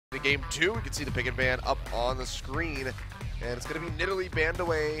In game 2, we can see the pick and ban up on the screen, and it's going to be Nidalee banned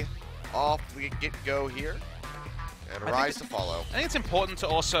away off the get-go here, and Rise to follow. I think it's important to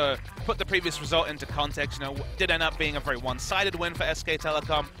also put the previous result into context. You know, did end up being a very one-sided win for SK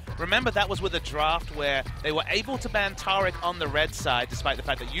Telecom. Remember, that was with a draft where they were able to ban Taric on the red side, despite the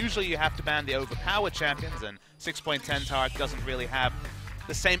fact that usually you have to ban the overpowered champions, and 6.10 Taric doesn't really have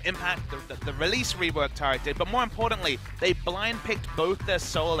the same impact the release rework Taric did, but more importantly, they blind picked both their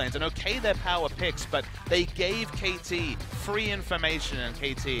solo lanes, and okay, their power picks, but they gave KT free information, and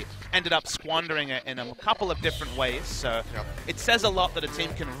KT ended up squandering it in a couple of different ways. So it says a lot that a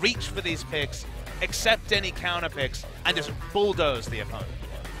team can reach for these picks, accept any counter picks, and just bulldoze the opponent.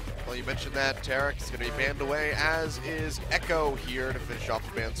 Well, you mentioned that Taric is going to be banned away, as is Echo here to finish off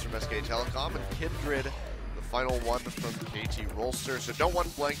the bans from SK Telecom, and Kindred, final one from KT Rolster. So don't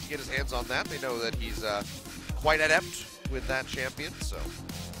want Blank to get his hands on that. They know that he's quite adept with that champion, so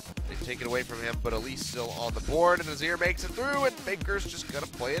they take it away from him, but Elise still on the board, and Azir makes it through, and Faker's just gonna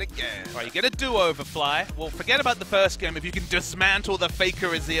play it again. All right, you get a do-over, Fly. Well, forget about the first game if you can dismantle the Faker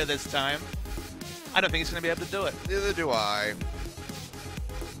Azir this time. I don't think he's gonna be able to do it. Neither do I.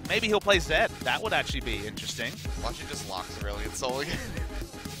 Maybe he'll play Zed. That would actually be interesting. Watch he just locks Aurelion Sol again.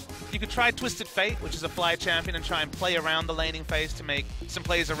 You could try Twisted Fate, which is a Fly champion, and try and play around the laning phase to make some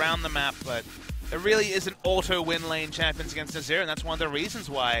plays around the map, but there really isn't auto-win lane champions against Azir, and that's one of the reasons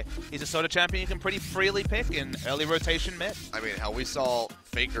why he's a sort of champion you can pretty freely pick in early rotation mid. I mean, how we saw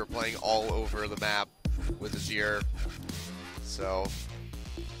Faker playing all over the map with Azir, so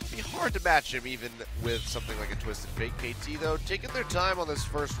it'd be hard to match him even with something like a Twisted Fate. KT, though, taking their time on this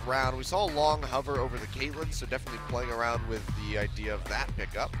first round. We saw a long hover over the Caitlyn, so definitely playing around with the idea of that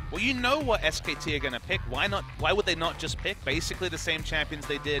pickup. Well, you know what SKT are going to pick. Why not? Why would they not just pick basically the same champions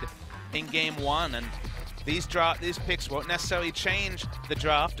they did in game 1? And these picks won't necessarily change the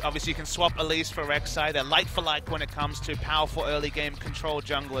draft. Obviously, you can swap Elise for Rek'Sai. They're like for like when it comes to powerful early game control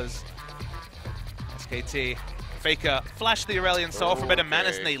junglers. SKT. Faker flash the Aurelion Sol for a bit of mana,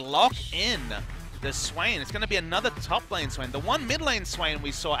 and they lock in the Swain. It's going to be another top lane Swain. The one mid lane Swain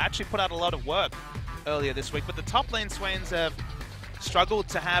we saw actually put out a lot of work earlier this week, but the top lane Swains have struggled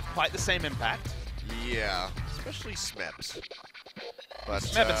to have quite the same impact. Yeah, especially Smebs. But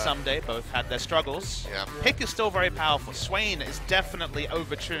Smeb and Someday both had their struggles. Yeah. Pick is still very powerful. Swain is definitely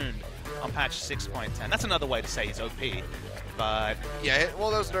overtuned on patch 6.10. That's another way to say he's OP. But yeah,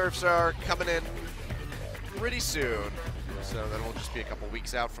 well, those nerfs are coming in pretty soon, so then we'll just be a couple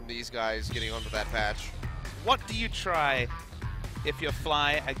weeks out from these guys getting onto that patch. What do you try if you're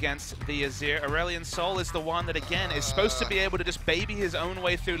Fly against the Azir? Aurelion Sol is the one that, again, is supposed to be able to just baby his own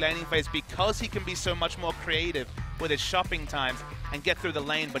way through laning phase because he can be so much more creative with his shopping times and get through the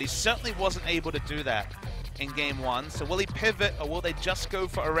lane, but he certainly wasn't able to do that in game 1. So will he pivot, or will they just go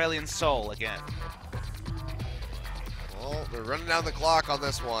for Aurelion Sol again? Well, they're running down the clock on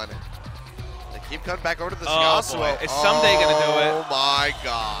this one. Keep coming back over to this Yasuo. Boy. Is Someday going to do it? Oh my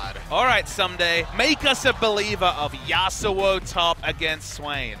god. All right, Someday. Make us a believer of Yasuo top against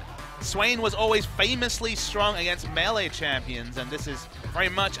Swain. Swain was always famously strong against melee champions, and this is very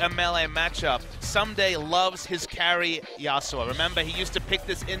much a melee matchup. Someday loves his carry Yasuo. Remember, he used to pick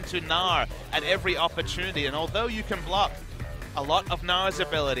this into Gnar at every opportunity, and although you can block a lot of Gnar's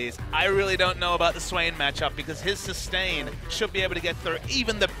abilities, I really don't know about the Swain matchup because his sustain should be able to get through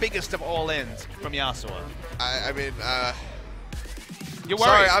even the biggest of all-ins from Yasuo. I mean, you're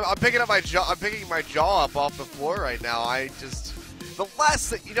worried. Sorry, I'm picking up my jaw. I'm picking my jaw up off the floor right now. The last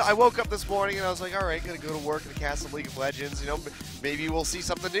thing, you know, I woke up this morning and I was like, all right, gonna go to work and cast some League of Legends. You know, maybe we'll see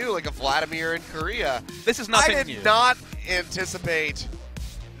something new, like a Vladimir in Korea. This is nothing new. I did not anticipate.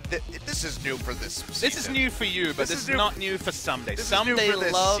 This is new for this season. This is new for you, but this is not new for Someday. Someday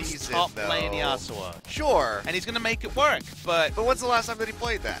loves top lane Yasuo. Sure. And he's going to make it work, but when's the last time that he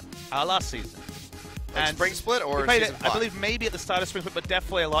played that? Last season. Like and Spring Split or played season 5? I believe maybe at the start of Spring Split, but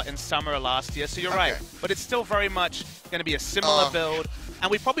definitely a lot in summer last year, so you're right. But it's still very much going to be a similar build.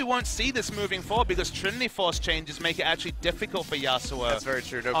 And we probably won't see this moving forward because Trinity Force changes make it actually difficult for Yasuo. That's very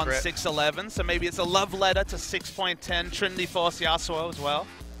true. No on crit. 6.11, so maybe it's a love letter to 6.10 Trinity Force Yasuo as well.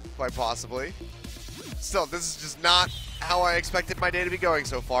 Quite possibly. Still, this is just not how I expected my day to be going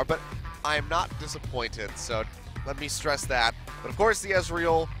so far, but I am not disappointed, so let me stress that. But of course, the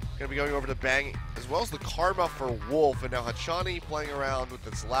Ezreal going to be going over to Bang, as well as the Karma for Wolf, and now Hachani playing around with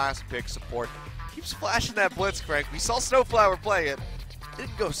this last pick support. Keeps flashing that Blitzcrank. We saw Snowflower play it.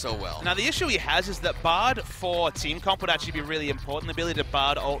 didn't go so well. Now, the issue he has is that Bard for team comp would actually be really important. The ability to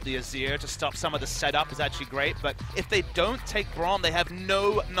Bard ult the Azir to stop some of the setup is actually great, but if they don't take Braum, they have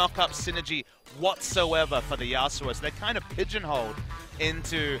no knock-up synergy whatsoever for the Yasuo, so they're kind of pigeonholed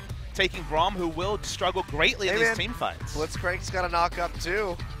into taking Braum, who will struggle greatly in these team fights. Blitzcrank's got a knock-up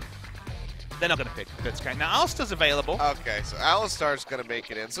too. They're not going to pick Blitzcrank. Now, Alistar's available. Okay, so Alistar's going to make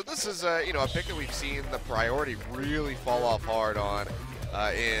it in. So this is, you know, a pick that we've seen the priority really fall off hard on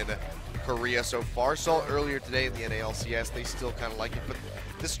in Korea so far. Saw earlier today in the NALCS, they still kind of like it, but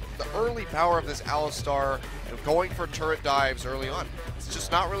the early power of this Alistar, you know, going for turret dives early on, it's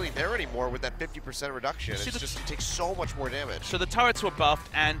just not really there anymore with that 50% reduction. It's just, it takes so much more damage. So the turrets were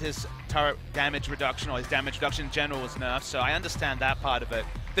buffed and his turret damage reduction, or his damage reduction in general, was nerfed, so I understand that part of it.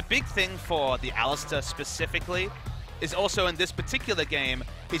 The big thing for the Alistar specifically is also in this particular game,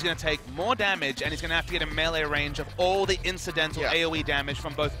 he's going to take more damage and he's going to have to get a melee range of all the incidental AoE damage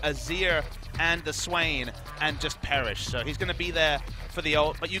from both Azir and the Swain and just perish. So he's going to be there for the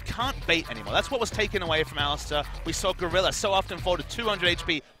ult, but you can't bait anymore. That's what was taken away from Alistar. We saw Gorilla so often fall to 200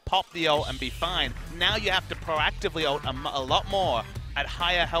 HP, pop the ult and be fine. Now you have to proactively ult a lot more at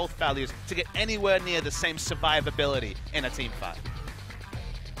higher health values to get anywhere near the same survivability in a team fight.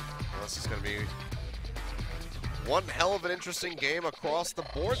 Well, this is going to be one hell of an interesting game across the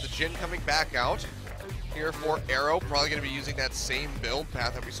board. The Jhin coming back out here for Arrow. Probably going to be using that same build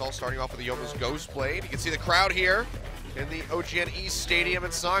path that we saw starting off with the Yomu's Ghost Blade. You can see the crowd here in the OGN East Stadium in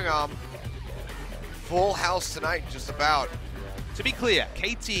Sangam. Full house tonight, just about. To be clear,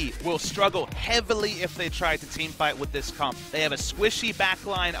 KT will struggle heavily if they try to teamfight with this comp. They have a squishy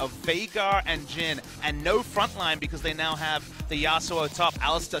backline of Veigar and Jhin, and no frontline because they now have the Yasuo top.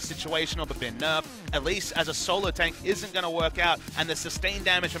 Alistar situational but been nerfed. At least as a solo tank isn't going to work out, and the sustained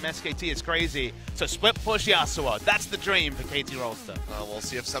damage from SKT is crazy. So split push Yasuo, that's the dream for KT Rolster. We'll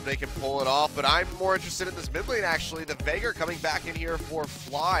see if somebody can pull it off, but I'm more interested in this mid lane actually. The Veigar coming back in here for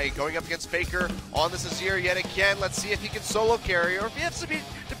Fly, going up against Faker on this Azir yet again. Let's see if he can solo carry, or if he has to be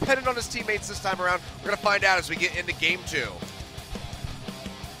dependent on his teammates this time around. We're going to find out as we get into game 2.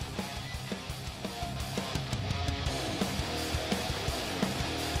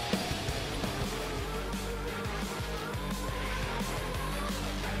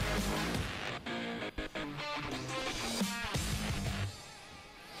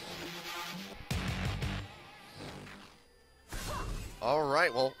 All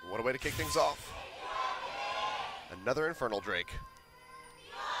right, well, what a way to kick things off. Another Infernal Drake.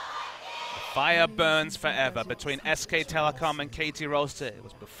 Fire burns forever between SK Telecom and KT Rolster. It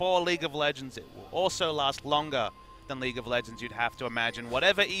was before League of Legends. It will also last longer than League of Legends, you'd have to imagine.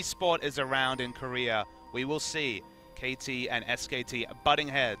 Whatever esport is around in Korea, we will see KT and SKT butting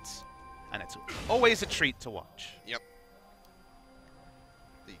heads. And it's always a treat to watch. Yep.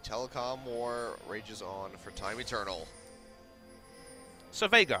 The Telecom war rages on for time eternal. So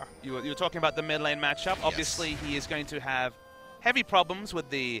Veigar, you were talking about the mid lane matchup. Obviously, he is going to have heavy problems with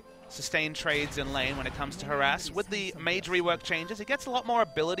the sustained trades in lane when it comes to harass. With the mage rework changes, he gets a lot more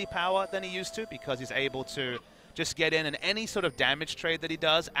ability power than he used to because he's able to just get in, and any sort of damage trade that he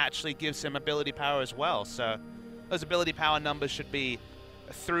does actually gives him ability power as well. So those ability power numbers should be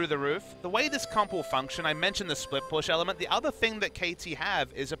through the roof. The way this comp will function, I mentioned the split push element. The other thing that KT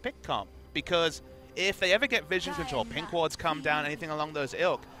have is a pick comp, because if they ever get vision control, pink wards come down, anything along those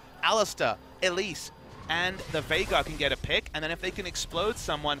ilk, Alistar, Elise, and the Veigar can get a pick, and then if they can explode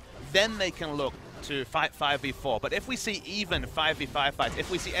someone, then they can look to fight 5v4. But if we see even 5v5 fights,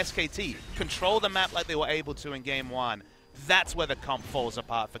 if we see SKT control the map like they were able to in game 1, that's where the comp falls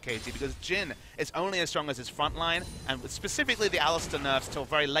apart for KT, because Jhin is only as strong as his front line, and specifically the Alistar nerfs till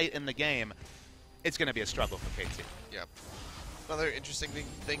very late in the game, it's going to be a struggle for KT. Yep. Another interesting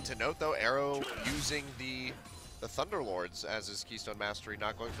thing to note, though, Arrow using the Thunderlords as his Keystone Mastery,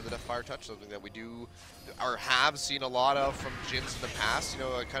 not going for the Deathfire Touch, something that we do or have seen a lot of from Jins in the past, you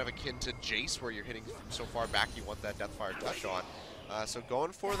know, kind of akin to Jace, where you're hitting from so far back you want that Deathfire Touch on. So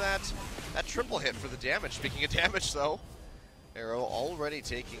going for that triple hit for the damage. Speaking of damage, though, Arrow already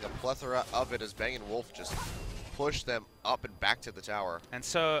taking a plethora of it as Bang & Wolf just push them up and back to the tower. And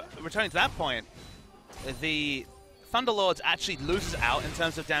so, returning to that point, the Thunderlords actually loses out in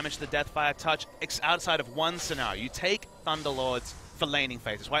terms of damage to the Deathfire Touch outside of one scenario. You take Thunderlords for laning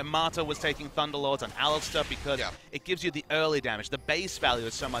phases, right? Marta was taking Thunderlords on Alistar because it gives you the early damage. The base value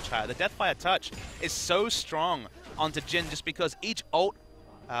is so much higher. The Deathfire Touch is so strong onto Jhin just because each bullet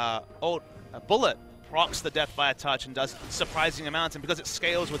procs the Deathfire Touch and does surprising amounts, and because it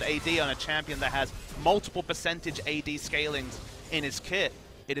scales with AD on a champion that has multiple percentage AD scalings in his kit,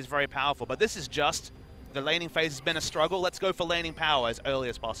 it is very powerful. But this is just the laning phase has been a struggle. Let's go for laning power as early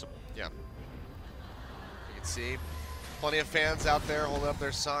as possible. Yeah. You can see plenty of fans out there holding up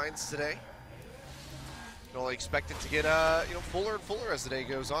their signs today. You can only expect it to get fuller and fuller as the day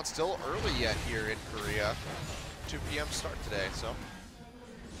goes on. Still early yet here in Korea. 2 p.m. start today, so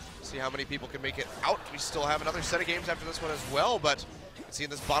see how many people can make it out. We still have another set of games after this one as well, but you can see in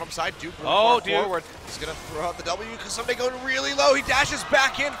this bottom side, Duke forward. He's going to throw out the W because somebody going really low. He dashes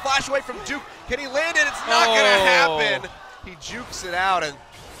back in, flash away from Duke. Can he land it? It's not going to happen. He jukes it out, and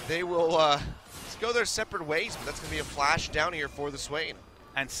they will go their separate ways, but that's going to be a flash down here for the Swain.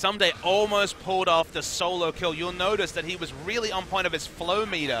 And Someday almost pulled off the solo kill. You'll notice that he was really on point of his flow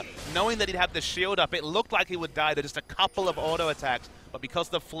meter. Knowing that he'd have the shield up, it looked like he would die to just a couple of auto attacks. But because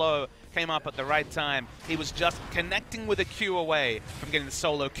the flow came up at the right time, he was just connecting with a Q away from getting the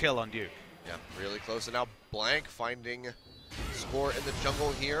solo kill on Duke. Yeah, really close. And now Blank finding score in the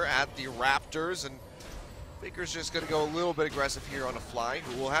jungle here at the Raptors. And Baker's just going to go a little bit aggressive here on a Fly,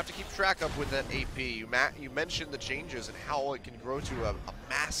 who will have to keep track of with that AP. You mentioned the changes and how it can grow to a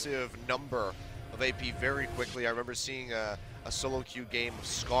massive number of AP very quickly. I remember seeing a solo queue game of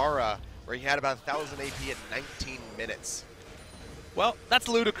Skara where he had about 1,000 AP in 19 minutes. Well, that's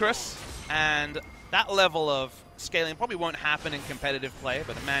ludicrous, and that level of scaling probably won't happen in competitive play,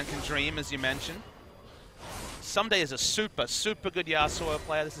 but a man can dream, as you mentioned. Someday is a super, super good Yasuo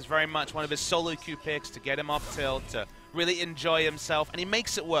player. This is very much one of his solo queue picks to get him up tilt, to really enjoy himself, and he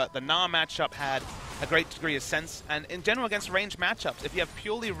makes it work. The Na matchup had a great degree of sense, and in general against ranged matchups, if you have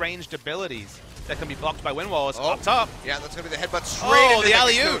purely ranged abilities that can be blocked by wind walls up top. Yeah, that's going to be the headbutt straight into the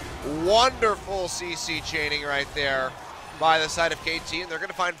alley-oop. Wonderful CC chaining right there by the side of KT, and they're going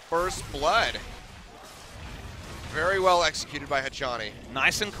to find first blood. Very well executed by Hachani.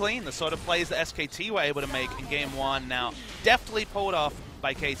 Nice and clean, the sort of plays that SKT were able to make in game one. Now, deftly pulled off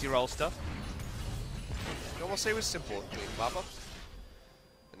by KT Rolster. You almost say it was simple and clean, Papa.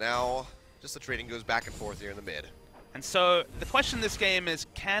 And now, just the trading goes back and forth here in the mid. And so, the question this game is,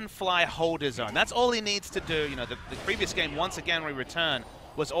 can Fly hold his own? That's all he needs to do. You know, the previous game, once again, we return,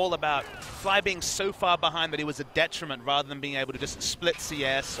 was all about Fly being so far behind that he was a detriment rather than being able to just split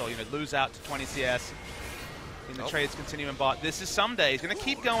CS or, lose out to 20 CS. In the trades continuing bot. This is Someday. He's going to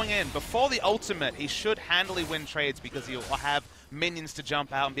keep going in. Before the ultimate, he should handily win trades because he'll have minions to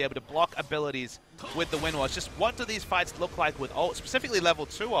jump out and be able to block abilities with the wind wall. It's just, what do these fights look like with ult, specifically level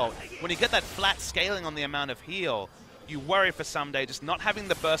 2 ult? When you get that flat scaling on the amount of heal, you worry for Someday just not having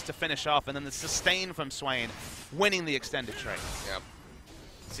the burst to finish off, and then the sustain from Swain winning the extended trade. Yeah.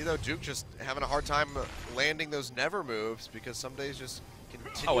 See, though, Duke just having a hard time landing those never moves because Someday's just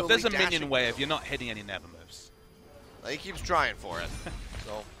continually Oh, if there's a dashing. minion wave, you're not hitting any never moves. He keeps trying for it.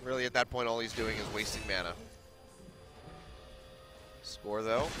 So, really, at that point, all he's doing is wasting mana. Score,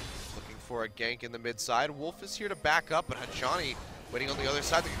 though, looking for a gank in the mid side. Wolf is here to back up, but Hachani waiting on the other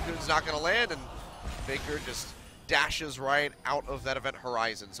side. The Cocoon's not going to land, and Baker just dashes right out of that event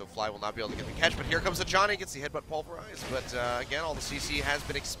horizon, so Fly will not be able to get the catch. But here comes Hachani, gets the headbutt pulverized. But again, all the CC has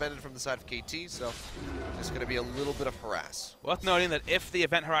been expended from the side of KT, so there's going to be a little bit of harass. Worth noting that if the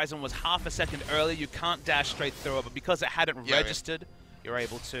event horizon was half a second early, you can't dash straight through it, but because it hadn't registered, you're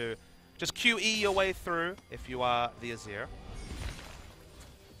able to just QE your way through if you are the Azir.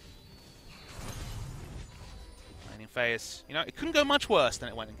 Laning phase, it couldn't go much worse than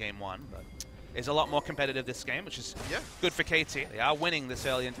it went in game one, but is a lot more competitive this game, which is good for KT. They are winning this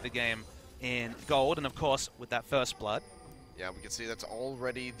early into the game in gold, and of course, with that first blood. Yeah, we can see that's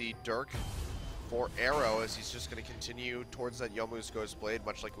already the Dirk for Arrow, as he's just going to continue towards that Yomu's Ghost Blade,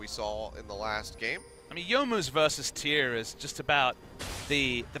 much like we saw in the last game. I mean, Yomu's versus Tyr is just about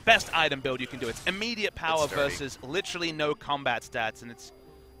the best item build you can do. It's immediate power versus literally no combat stats, and it's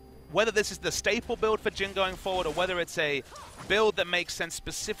whether this is the staple build for Jhin going forward or whether it's a build that makes sense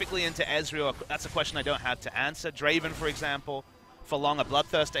specifically into Ezreal, that's a question I don't have to answer. Draven, for example, for long, a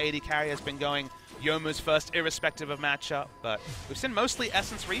Bloodthirster AD carry has been going Yomu's first, irrespective of matchup, but we've seen mostly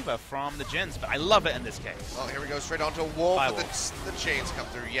Essence Reaver from the Jhins, but I love it in this case. Oh, here we go, straight onto Wolf, and the chains come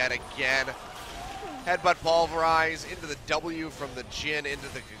through yet again. Headbutt pulverize into the W from the Jhin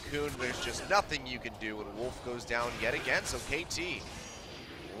into the Cocoon. There's just nothing you can do when Wolf goes down yet again, so KT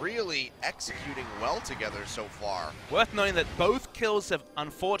really executing well together so far. Worth noting that both kills have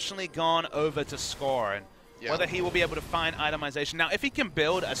unfortunately gone over to Score, and whether he will be able to find itemization. Now, if he can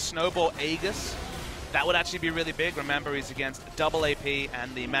build a Snowball Aegis, that would actually be really big. Remember, he's against double AP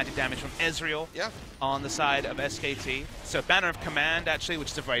and the magic damage from Ezreal on the side of SKT. So Banner of Command, actually, which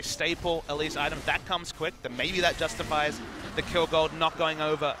is a very staple Elise item, that comes quick. Then maybe that justifies the kill gold not going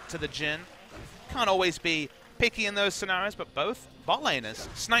over to the Jhin. Can't always be picky in those scenarios, but both bot laners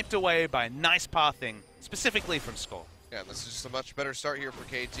sniped away by nice pathing, specifically from Score. Yeah, this is just a much better start here for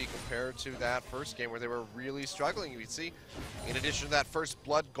KT compared to that first game where they were really struggling. You can see, in addition to that first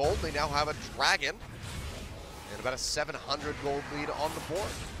blood gold, they now have a dragon and about a 700 gold lead on the board.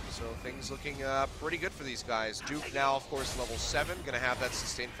 So things looking pretty good for these guys. Duke now, of course, level 7, going to have that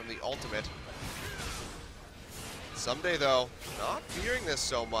sustained from the ultimate. Someday, though, not fearing this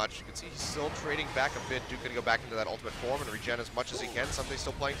so much. You can see he's still trading back a bit. Duke going to go back into that ultimate form and regen as much as he can. Someday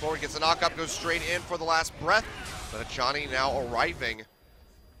still playing forward. Gets a knock-up, goes straight in for the last breath. But Johnny now arriving.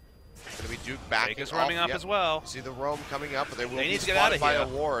 It's going to be Duke back. Faker's roaming up as well. See the roam coming up, but they will be need to get out spotted of by here. a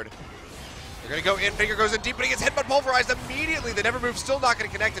ward. They're going to go in. Faker goes in deep, but he gets headbutt pulverized immediately. The never move still not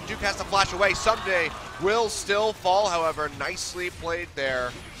going to connect, and Duke has to flash away. Someday will still fall, however. Nicely played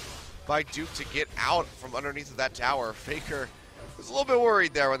there by Duke to get out from underneath of that tower. Faker was a little bit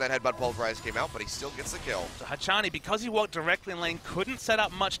worried there when that headbutt pulverize came out, but he still gets the kill. So Hachani, because he walked directly in lane, couldn't set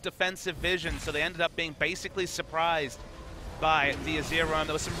up much defensive vision, so they ended up being basically surprised by the Azir roam.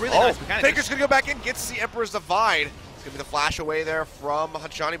 There was some really nice mechanics. Faker's going to go back in, gets the Emperor's Divide. It's going to be the flash away there from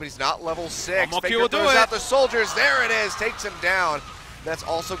Hachani, but he's not level 6. Faker throws out the soldiers. There it is, takes him down. That's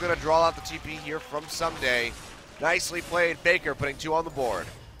also going to draw out the TP here from Someday. Nicely played, Faker putting 2 on the board.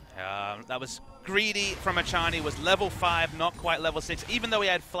 That was greedy from Hachani, was level 5, not quite level 6. Even though he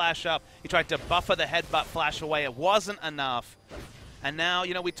had flash up, he tried to buffer the headbutt flash away. It wasn't enough. And now,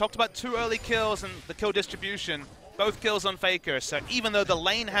 you know, we talked about 2 early kills and the kill distribution. Both kills on Faker, so even though the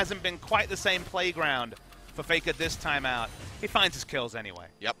lane hasn't been quite the same playground for Faker this time out, he finds his kills anyway.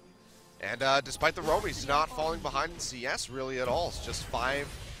 Yep. And despite the roam, he's not falling behind in CS really at all. It's just 5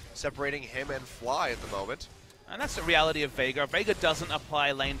 separating him and Fly at the moment. And that's the reality of Vega. Vega doesn't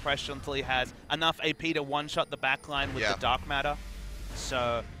apply lane pressure until he has enough AP to one-shot the backline with the Dark Matter.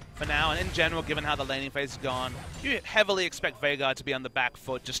 So for now, and in general, given how the laning phase is gone, you heavily expect Vega to be on the back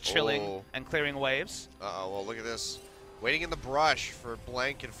foot, just chilling and clearing waves. Well, look at this. Waiting in the brush for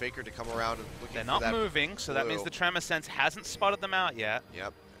Blank and Faker to come around and looking for that. They're not moving, so that means the Tremor Sense hasn't spotted them out yet.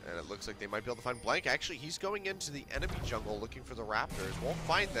 Yep, and it looks like they might be able to find Blank. Actually, he's going into the enemy jungle looking for the Raptors. Won't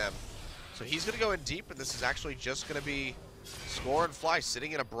find them. So he's going to go in deep, and this is actually just going to be Score and Fly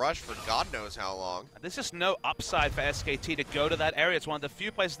sitting in a brush for God knows how long. There's just no upside for SKT to go to that area. It's one of the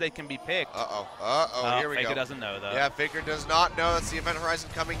few places they can be picked. Here we go. Faker doesn't know, though. Yeah, Faker does not know. That's the event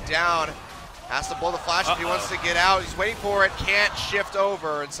horizon coming down. Has to blow the flash if he wants to get out. He's waiting for it, can't shift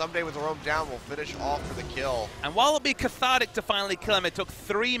over, and Someday with the roam down will finish off for the kill. And while it'll be cathartic to finally kill him, it took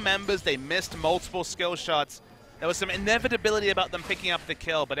 3 members. They missed multiple skill shots. There was some inevitability about them picking up the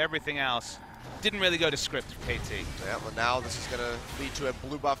kill, but everything else didn't really go to script for KT. Yeah, well now this is going to lead to a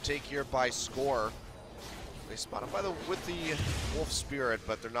blue buff take here by Score. They spot him with the Wolf Spirit,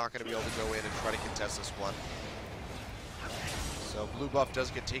 but they're not going to be able to go in and try to contest this one. So blue buff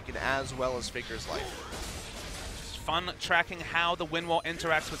does get taken as well as Faker's life. It's fun tracking how the Windwall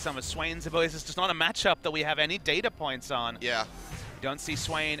interacts with some of Swain's abilities. It's just not a matchup that we have any data points on. Yeah. You don't see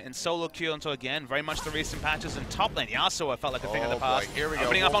Swain in solo queue until, again, very much the recent patches in top lane. Yasuo felt like a thing of the past. Boy. Here we go.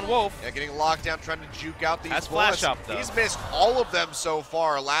 Opening up on Wolf. Yeah, getting locked down, trying to juke out these bullets. Flash up, though. He's missed all of them so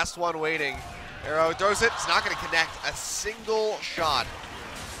far. Last one waiting. Arrow throws it. It's not going to connect a single shot.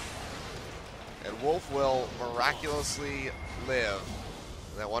 And Wolf will miraculously live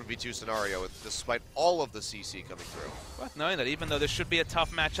in that 1v2 scenario despite all of the CC coming through. Worth knowing that even though this should be a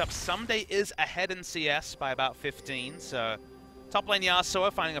tough matchup, Someday is ahead in CS by about 15, so top lane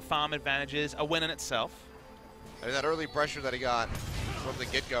Yasuo finding a farm advantage is a win in itself. I mean, that early pressure that he got from the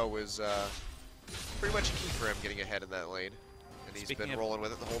get-go was pretty much key for him getting ahead in that lane. And he's been rolling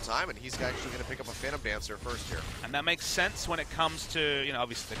with it the whole time, and he's actually going to pick up a Phantom Dancer first here. And that makes sense when it comes to, you know,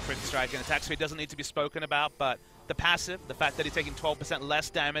 obviously the crit strike and attack, so he doesn't need to be spoken about, but the passive, the fact that he's taking 12% less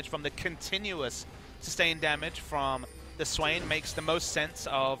damage from the continuous sustained damage from the Swain makes the most sense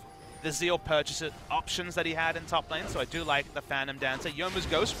of the Zeal purchase options that he had in top lane, so I do like the Phantom Dancer. Yomu's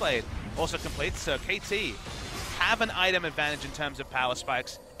Ghostblade also complete, so KT have an item advantage in terms of power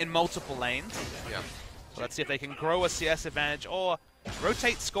spikes in multiple lanes. Yeah. So let's see if they can grow a CS advantage or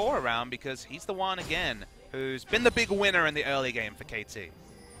rotate Score around, because he's the one, again, who's been the big winner in the early game for KT.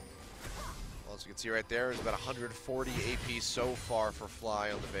 Well, as you can see right there, there's about 140 AP so far for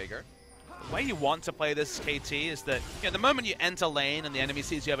Fly on the Veigar. The way you want to play this KT is that, you know, the moment you enter lane and the enemy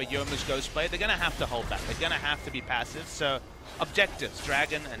sees you have a Yomu's Ghostblade, they're going to have to hold back. They're going to have to be passive. So objectives,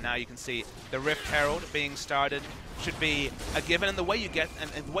 Dragon, and now you can see the Rift Herald being started should be a given. And the way you get,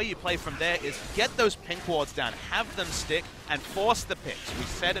 and the way you play from there is get those pink wards down, have them stick, and force the picks. We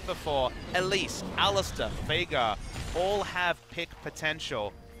said it before, Elise, Alistair, Veigar, all have pick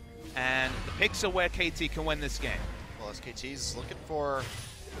potential. And the picks are where KT can win this game. Well, SKT's looking for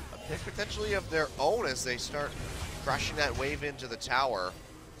a pick potentially of their own as they start crashing that wave into the tower.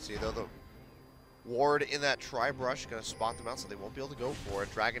 See, though, the ward in that tri-brush going to spot them out, so they won't be able to go for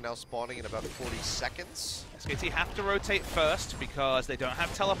it. Dragon now spawning in about 40 seconds. SKT have to rotate first because they don't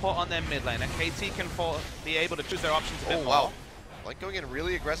have teleport on their mid lane. And KT can be able to choose their options a bit more. Wow. Like going in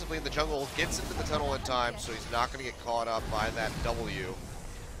really aggressively in the jungle, gets into the tunnel in time, so he's not going to get caught up by that W.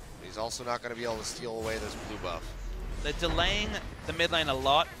 He's also not going to be able to steal away this blue buff. They're delaying the mid lane a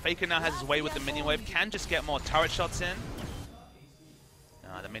lot. Faker now has his way with the minion wave, can just get more turret shots in.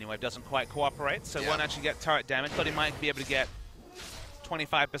 The minion wave doesn't quite cooperate, so won't actually get turret damage. Thought he might be able to get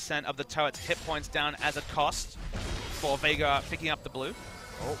 25% of the turret's hit points down as a cost for Vega picking up the blue.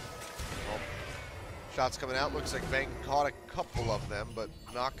 Oh. Well, shots coming out. Looks like Vang caught a couple of them, but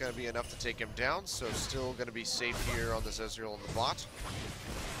not going to be enough to take him down, so still going to be safe here on this Ezreal on the bot.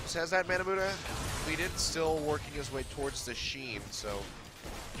 Just has that Manamuda completed, still working his way towards the Sheen, so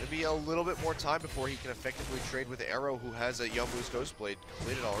maybe a little bit more time before he can effectively trade with Arrow, who has a Youmuu's Ghostblade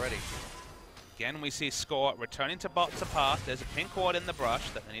completed already. Again, we see Score returning to bot to path. There's a pink ward in the brush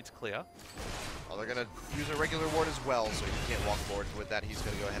that they need to clear. Well, they're going to use a regular ward as well, so he can't walk forward. With that, he's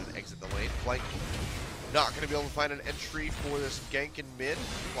going to go ahead and exit the lane. Flank not going to be able to find an entry for this gank in mid.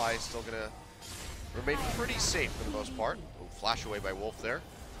 Fly is still going to remain pretty safe for the most part. Oh, flash away by Wolf there.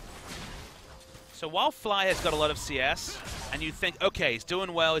 So while Fly has got a lot of CS, and you think, okay, he's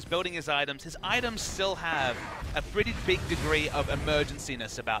doing well, he's building his items still have a pretty big degree of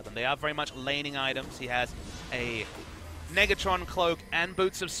emergency-ness about them. They are very much laning items. He has a Negatron Cloak and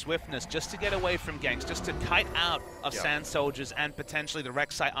Boots of Swiftness just to get away from ganks, just to kite out of Sand Soldiers and potentially the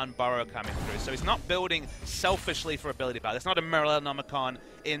Rek'Sai Unburrow coming through. So he's not building selfishly for ability power. There's not a Merlinomicon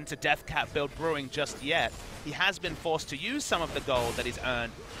into Deathcap build brewing just yet. He has been forced to use some of the gold that he's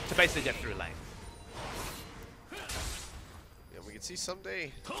earned to basically get through lane. See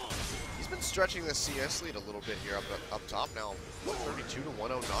someday he's been stretching the CS lead a little bit here up top now. 132 to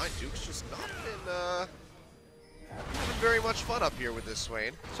 109. Duke's just not been having very much fun up here with this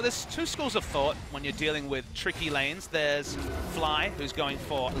Swain. So there's two schools of thought when you're dealing with tricky lanes. There's Fly, who's going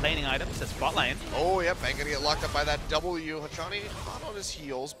for laning items. That's bot lane. Oh, yep, Bang gonna get locked up by that W. Hachani not on his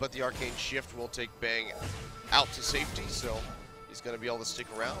heels, but the Arcane Shift will take Bang out to safety, so he's gonna be able to stick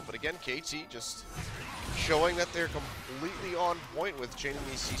around. But again, KT just showing that they're completely on point with chaining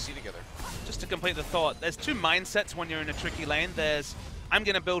these CC together. Just to complete the thought, there's two mindsets when you're in a tricky lane. There's, I'm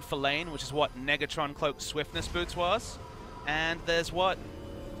going to build for lane, which is what Negatron Cloak Swiftness Boots was. And there's what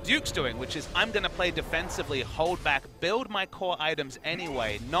Duke's doing, which is I'm going to play defensively, hold back, build my core items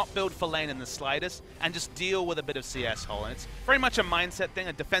anyway, not build for lane in the slightest, and just deal with a bit of CS hole. And it's very much a mindset thing.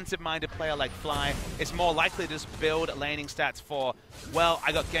 A defensive-minded player like Fly is more likely to just build laning stats for, well,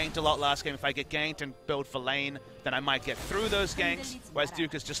 I got ganked a lot last game. If I get ganked and build for lane, then I might get through those ganks. Whereas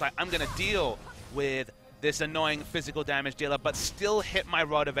Duke is just like, I'm going to deal with this annoying physical damage dealer, but still hit my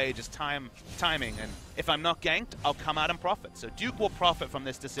Rod of Age's timing. And if I'm not ganked, I'll come out and profit. So Duke will profit from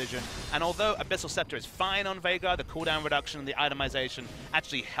this decision. And although Abyssal Scepter is fine on Veigar, the cooldown reduction and the itemization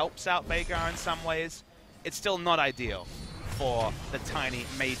actually helps out Veigar in some ways, it's still not ideal for the tiny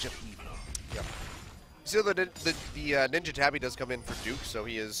mage of evil. Yep. So the Ninja Tabby does come in for Duke, so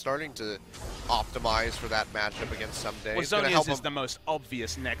he is starting to optimize for that matchup against Someday. Well, Zonia's is the most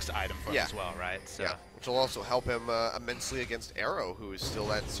obvious next item for him as well, right? So. Yeah, which will also help him immensely against Arrow, who is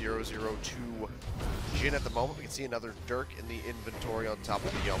still at 0-0-2 Jhin at the moment. We can see another Dirk in the inventory on top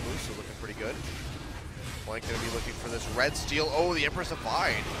of the Youmuuu, so looking pretty good. Blank going to be looking for this red steal. Oh, the Empress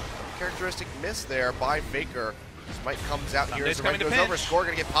Abide. Characteristic miss there by Faker. Smite comes out here as the red goes over. Score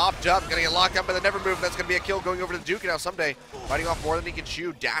going to get popped up, going to get locked up by the Never Move. That's going to be a kill going over to Duke. Now Someday fighting off more than he can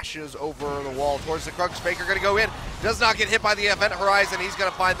chew. Dashes over the wall towards the Krugs. Faker going to go in. Does not get hit by the Event Horizon. He's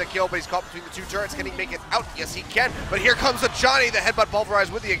going to find the kill, but he's caught between the two turrets. Can he make it out? Yes, he can. But here comes Hachani, the headbutt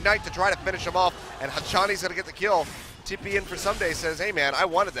pulverized with the Ignite to try to finish him off. And Hachani's going to get the kill. Tippy in for Someday says, hey man, I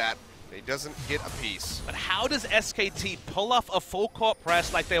wanted that. He doesn't get a piece. But how does SKT pull off a full court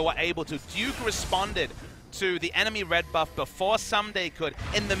press like they were able to? Duke responded to the enemy red buff before Someday could.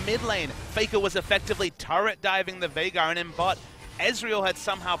 In the mid lane, Faker was effectively turret diving the Veigar, and in bot, Ezreal had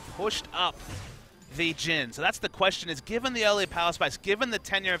somehow pushed up the Jhin. So that's the question, is given the early power spikes, given the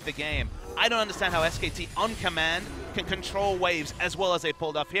tenure of the game, I don't understand how SKT on command can control waves as well as they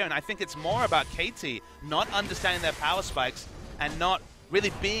pulled off here. And I think it's more about KT not understanding their power spikes and not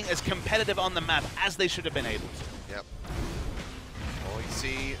really being as competitive on the map as they should have been able to. Yep. Well, you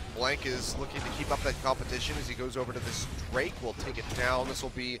see Blank is looking to keep up that competition as he goes over to this Drake. Will take it down. This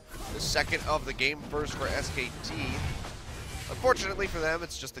will be the second of the game first for SKT. Unfortunately for them,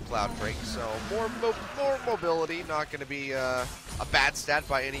 it's just the Cloud Drake, so more mobility. Not going to be a bad stat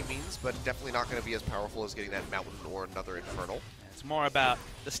by any means, but definitely not going to be as powerful as getting that Mountain or another Infernal. It's more about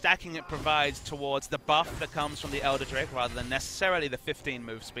the stacking it provides towards the buff that comes from the Elder Drake rather than necessarily the 15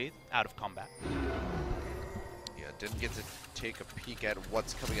 move speed out of combat. Yeah, didn't get to take a peek at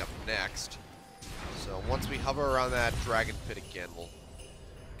what's coming up next. So once we hover around that Dragon Pit again, we'll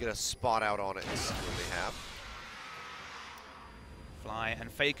get a spot out on it and see what they have. Fly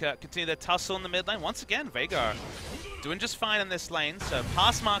and Faker continue their tussle in the mid lane. Once again, Veigar doing just fine in this lane, so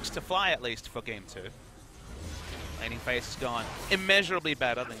pass marks to Fly at least for game 2. Laning phase has gone immeasurably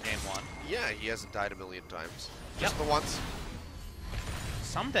better than game 1. Yeah, he hasn't died a million times. Just the once.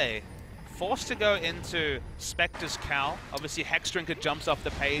 Someday, forced to go into Spectre's Cowl. Obviously, Hexdrinker jumps off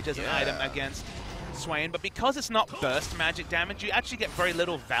the page as an item against Swain, but because it's not burst magic damage, you actually get very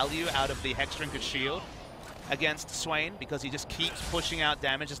little value out of the Hexdrinker's shield against Swain because he just keeps pushing out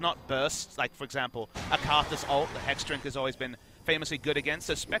damage. It's not bursts, like, for example, a Karthus ult that Hexdrinker's always been famously good against.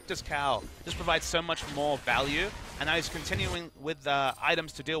 So Spectre's Cowl just provides so much more value, and now he's continuing with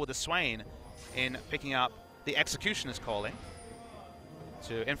items to deal with the Swain in picking up the Executioner's Calling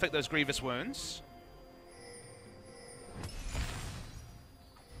to inflict those grievous wounds.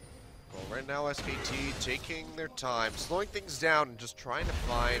 Well, right now SKT taking their time, slowing things down and just trying to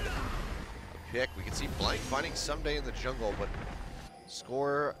find a pick. We can see Blank finding Someday in the jungle, but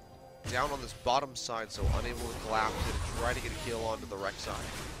Score down on this bottom side, so unable to collapse and try to get a kill onto the wreck side.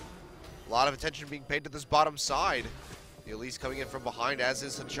 A lot of attention being paid to this bottom side. The Elise coming in from behind, as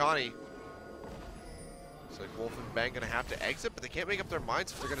is Hachani. Looks like Wolf and Bang gonna have to exit, but they can't make up their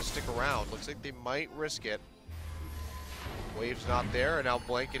minds if they're gonna stick around. Looks like they might risk it. Wave's not there, and now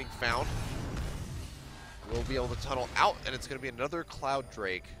Blank getting found. We'll be able to tunnel out, and it's gonna be another Cloud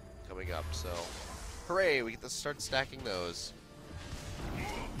Drake coming up, so hooray, we get to start stacking those.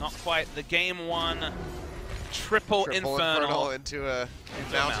 Not quite the game 1 triple Infernal into a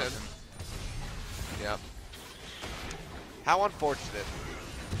mountain. Yep. How unfortunate.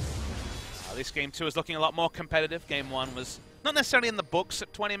 At least game 2 is looking a lot more competitive. Game 1 was not necessarily in the books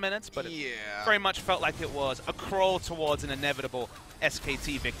at 20 minutes, but it very much felt like it was a crawl towards an inevitable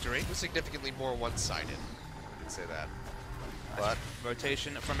SKT victory. It was significantly more one-sided, you could say that. But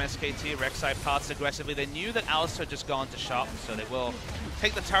rotation from SKT, Rek'Sai parts aggressively. They knew that Alistar had just gone to shop, so they will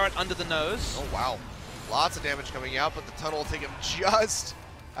take the turret under the nose. Oh wow, lots of damage coming out, but the tunnel will take him just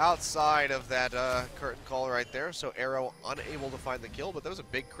outside of that curtain call right there. So Arrow unable to find the kill, but that was a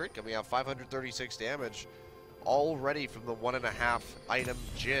big crit coming out, 536 damage already from the 1.5 item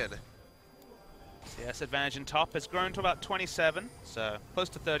Jhin. CS advantage in top has grown to about 27, so close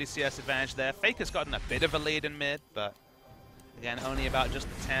to 30 CS advantage there. Faker's gotten a bit of a lead in mid, but again, only about just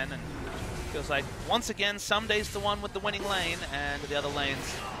the 10, and feels like once again, Someday's the one with the winning lane, and the other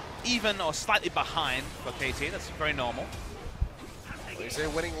lanes even or slightly behind for KT. That's very normal. Well, you say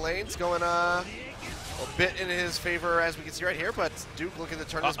winning lanes going a bit in his favor, as we can see right here, but Duke looking to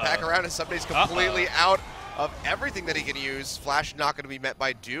turn this back around, and Someday's completely out of everything that he can use. Flash not going to be met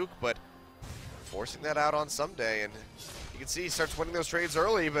by Duke, but forcing that out on Someday, and you can see he starts winning those trades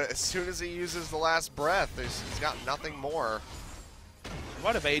early, but as soon as he uses the last breath, he's got nothing more.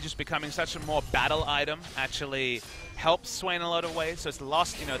 Rod of Age is becoming such a more battle item, actually helps Swain in a lot of ways, so it's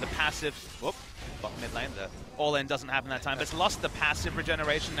lost, you know, the passive, bottom mid lane, the all-in doesn't happen that time, but it's lost the passive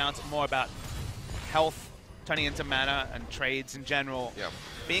regeneration. Now it's more about health turning into mana and trades in general. Yep.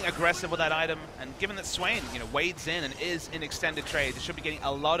 Being aggressive with that item, and given that Swain, you know, wades in and is in extended trades, it should be getting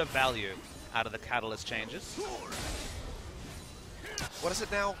a lot of value out of the Catalyst changes. What is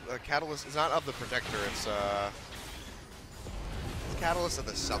it now? Catalyst is not of the Protector, it's Catalyst of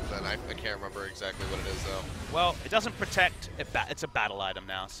the something. I can't remember exactly what it is, though. Well, it doesn't protect, it's a battle item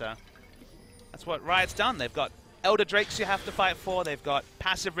now, so that's what Riot's done. They've got Elder Drakes you have to fight for, they've got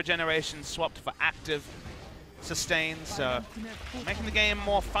passive regeneration swapped for active sustain, so making the game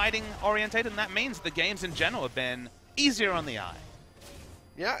more fighting orientated, and that means the games in general have been easier on the eye.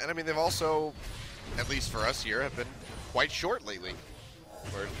 Yeah, and I mean, they've also, at least for us here, have been quite short lately.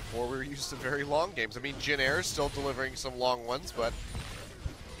 Whereas before we were used to very long games. I mean, Jhin Air is still delivering some long ones, but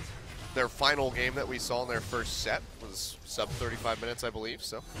their final game that we saw in their first set was sub 35 minutes, I believe.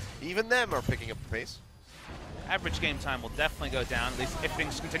 So even them are picking up the pace. Average game time will definitely go down, at least if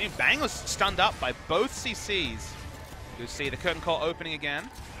things continue. Bang was stunned up by both CCs. You see the curtain call opening again.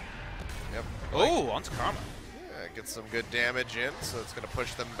 Yep. Oh, onto Karma. Yeah, get some good damage in, so it's going to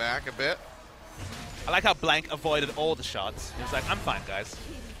push them back a bit. I like how Blank avoided all the shots. He was like, I'm fine, guys.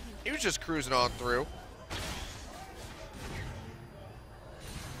 He was just cruising on through.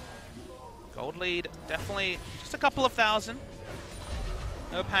 Gold lead, definitely just a couple of thousand.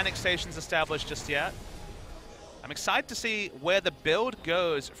 No panic stations established just yet. I'm excited to see where the build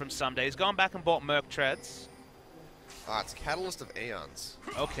goes from Someday. He's gone back and bought Merc Treads. It's Catalyst of Aeons.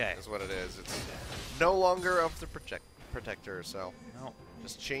 Okay. Is what it is. It's no longer of the Protector, so no.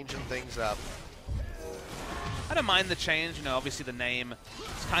 Just changing things up. I don't mind the change, you know, obviously the name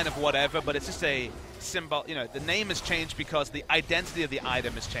is kind of whatever, but it's just a symbol, you know, the name has changed because the identity of the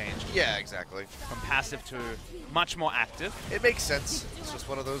item has changed. Yeah, exactly. From passive to much more active. It makes sense. It's just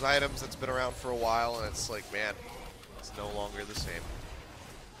one of those items that's been around for a while, and it's like, man, it's no longer the same.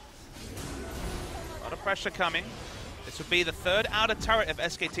 A lot of pressure coming. This would be the third outer turret if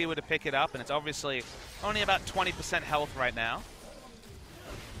SKT were to pick it up, and it's obviously only about 20% health right now.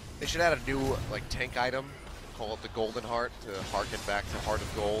 They should add a new like tank item, call it the Golden Heart, to harken back to Heart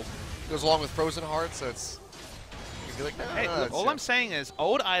of Gold. It goes along with Frozen Heart, so it's you can be like, no, hey, look, all I'm saying is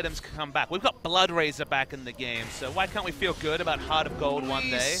old items can come back. We've got Blood Razor back in the game, so why can't we feel good about Heart of Gold one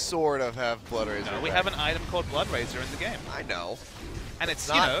day? We sort of have Blood Razor. No, we have an item called Blood Razor in the game. I know. And it's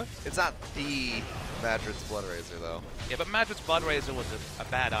not, you know, it's not the Madrid's Blood Razor though. Yeah, but Madrid's Blood Razor was a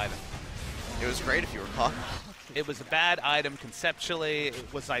bad item. It was great if you recall. It was a bad item conceptually.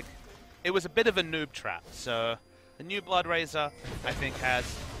 It was a bit of a noob trap. So the new Blood Razor, I think, has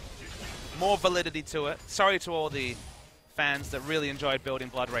more validity to it. Sorry to all the fans that really enjoyed building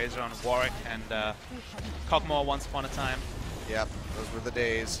Blood Razor on Warwick and Cogmore once upon a time. Yep, those were the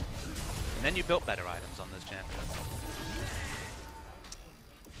days. And then you built better items on those champions.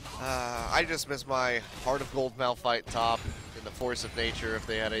 I just miss my Heart of Gold Malphite top in the Force of Nature if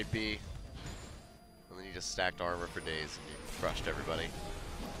they had AP. And then you just stacked armor for days and you crushed everybody.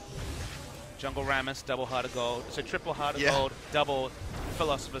 Jungle Rammus, double Heart of Gold. So triple Heart of Gold, double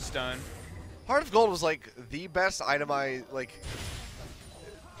Philosopher's Stone. Heart of Gold was like the best item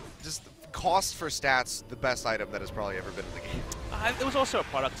just cost for stats, the best item that has probably ever been in the game. It was also a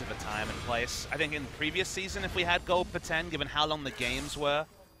product of a time and place. I think in the previous season, if we had gold per 10, given how long the games were,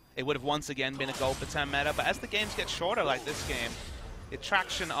 it would have once again been a gold per 10 meta. But as the games get shorter, like this game, the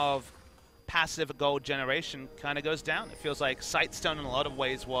attraction of passive gold generation kind of goes down. It feels like Sightstone in a lot of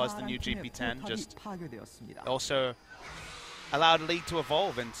ways was the new GP10, just also allowed League to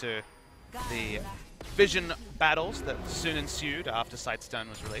evolve into the Vision battles that soon ensued after Sightstone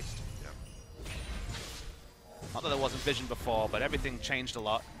was released. Yeah. Not that there wasn't Vision before, but everything changed a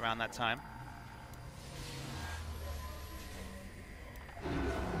lot around that time.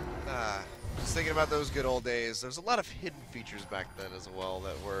 Just thinking about those good old days. There's a lot of hidden features back then as well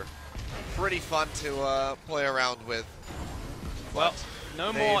that were pretty fun to play around with. Well,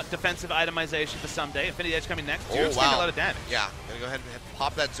 no more defensive itemization for Someday. Infinity Edge coming next. Duke's taking a lot of damage. Yeah, gonna go ahead and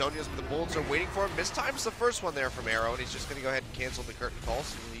pop that Zonia's, but the Bullets are waiting for him. Mistimes the first one there from Arrow, and he's just gonna go ahead and cancel the curtain call,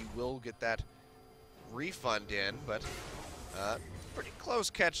 so he will get that refund in, but pretty close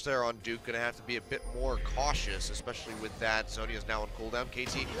catch there on Duke. Gonna have to be a bit more cautious, especially with that. Zonia's now on cooldown.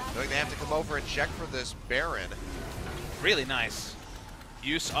 KT knowing they have to come over and check for this Baron. Really nice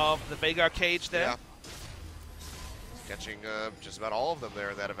use of the Vagar cage there. Yeah. Catching just about all of them there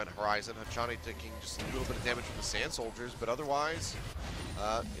in that event horizon. Hachani taking just a little bit of damage from the Sand Soldiers, but otherwise,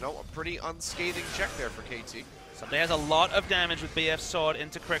 you know, a pretty unscathing check there for KT. Someday has a lot of damage with BF Sword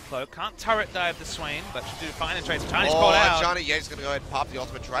into Crit Cloak. Can't turret dive the Swain, but should do fine in trades. Hachani's caught out. Hachani, yeah, he's going to go ahead and pop the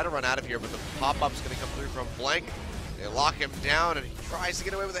ultimate, try to run out of here, but the pop-up's going to come through from Blank. They lock him down, and he tries to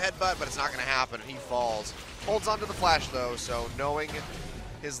get away with a headbutt, but it's not going to happen, and he falls. Holds onto the flash, though, so knowing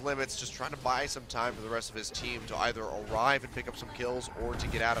his limits, just trying to buy some time for the rest of his team to either arrive and pick up some kills or to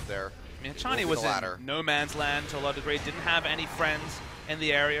get out of there. I mean, Hachani was in no man's land to a lot of degree, didn't have any friends in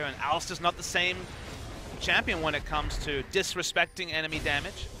the area, and Alistair's not the same champion when it comes to disrespecting enemy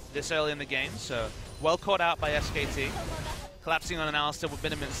damage this early in the game, so well caught out by SKT. Collapsing on an Alistair would have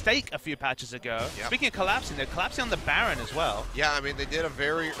been a mistake a few patches ago. Yep. Speaking of collapsing, they're collapsing on the Baron as well. Yeah, I mean, they did a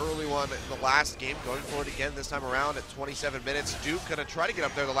very early one in the last game, going for it again this time around at 27 minutes. Duke gonna try to get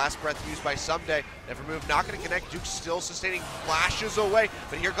up there. The last breath used by Someday. Never move, not gonna connect. Duke still sustaining, flashes away,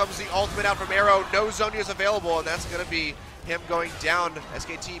 but here comes the ultimate out from Arrow. No Zonia's available, and that's gonna be him going down.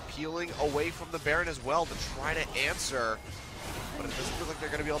 SKT peeling away from the Baron as well to try to answer. But it doesn't look like they're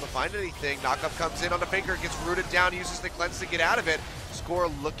going to be able to find anything. Knockup comes in on the Faker, gets rooted down, uses the cleanse to get out of it. Score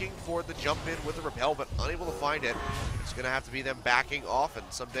looking for the jump in with the repel, but unable to find it. It's going to have to be them backing off, and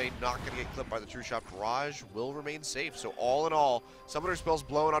Someday not going to get clipped by the True Shot. Barrage will remain safe. So all in all, Summoner spells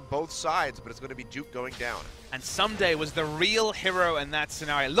blown on both sides, but it's going to be Duke going down. And Someday was the real hero in that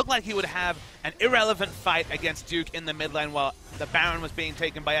scenario. It looked like he would have an irrelevant fight against Duke in the mid lane while the Baron was being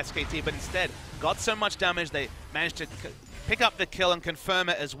taken by SKT, but instead got so much damage they managed to pick up the kill and confirm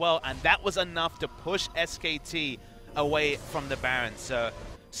it as well, and that was enough to push SKT away from the Baron. So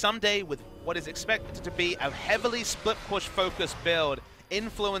Someday, with what is expected to be a heavily split-push focused build,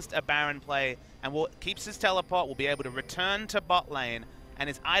 influenced a Baron play, and keeps his teleport, will be able to return to bot lane, and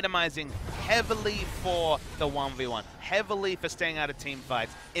is itemizing heavily for the 1v1, heavily for staying out of team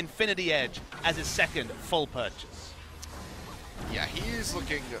fights. Infinity Edge as his second full purchase. Yeah, he's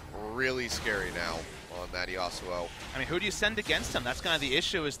looking really scary now on that Yasuo. I mean, who do you send against him? That's kind of the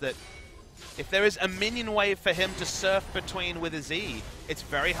issue, is that if there is a minion wave for him to surf between with his E, it's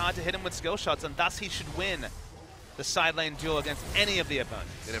very hard to hit him with skill shots, and thus he should win the side lane duel against any of the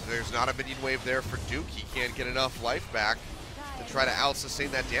opponents. And if there's not a minion wave there for Duke, he can't get enough life back to try to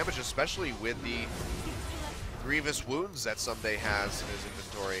out-sustain that damage, especially with the grievous wounds that Someday has in his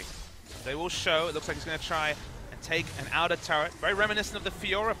inventory. They will show. It looks like he's going to try and take an outer turret. Very reminiscent of the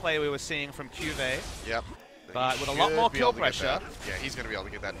Fiora play we were seeing from QV. Yep. But with a lot more kill pressure. Yeah, he's going to be able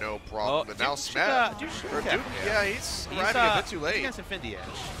to get that no problem. Oh, and now Smash. Duke, yeah, he's arriving a bit too late. Against Infinity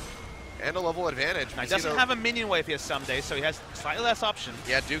Edge. And a level advantage. Now, he doesn't have a minion wave here Someday, so he has slightly less options.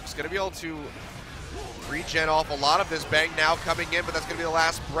 Yeah, Duke's going to be able to regen off a lot of this. Bang now coming in, but that's going to be the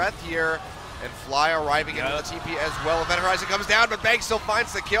last breath here. And Fly arriving into the TP as well. Event Horizon comes down, but Bang still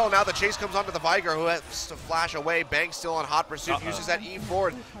finds the kill. Now the chase comes onto the Viger, who has to flash away. Bang still on hot pursuit, uses that E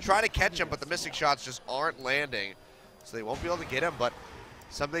forward, trying to catch him, but the missing shots just aren't landing. So they won't be able to get him, but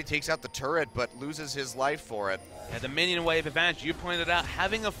Someday takes out the turret, but loses his life for it. Yeah, the minion wave advantage, you pointed out,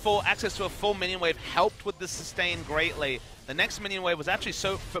 having a full access to a full minion wave helped with the sustain greatly. The next minion wave was actually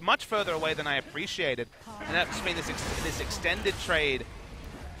much further away than I appreciated, and that just made this extended trade.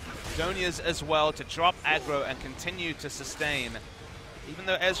 Zonia's as well to drop aggro and continue to sustain. Even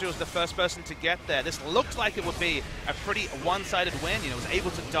though Ezreal was the first person to get there, this looked like it would be a pretty one-sided win. You know, was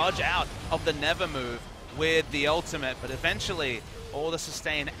able to dodge out of the Never move with the ultimate, but eventually all the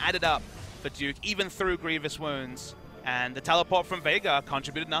sustain added up for Duke, even through grievous wounds, and the teleport from Veigar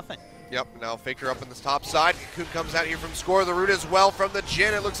contributed nothing. Yep, now Faker up in this top side. Coon comes out here from Score the root as well from the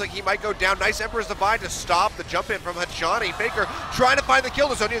Jhin. It looks like he might go down. Nice Emperor's Divine to stop the jump in from Hachani. Faker trying to find the kill.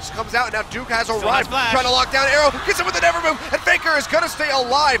 The Zonian comes out, and now Duke has arrived. Trying to lock down Arrow. Gets him with the Never move, and Faker is going to stay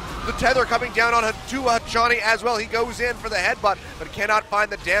alive. The tether coming down on to Hachani as well. He goes in for the headbutt, but cannot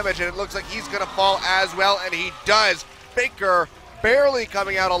find the damage, and it looks like he's going to fall as well, and he does. Faker barely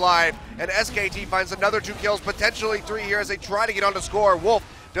coming out alive, and SKT finds another 2 kills, potentially 3 here as they try to get onto Score. Wolf,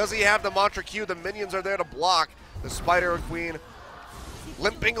 does he have the mantra Q? The minions are there to block. The Spider Queen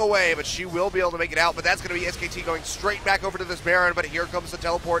limping away, but she will be able to make it out. But that's going to be SKT going straight back over to this Baron. But here comes the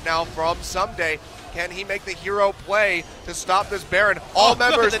teleport now from Someday. Can he make the hero play to stop this Baron? All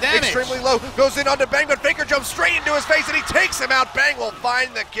members extremely low. Goes in onto Bang, but Faker jumps straight into his face, and he takes him out. Bang will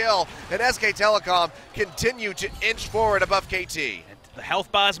find the kill. And SK Telecom continue to inch forward above KT. The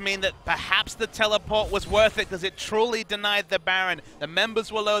health bars mean that perhaps the teleport was worth it because it truly denied the Baron. The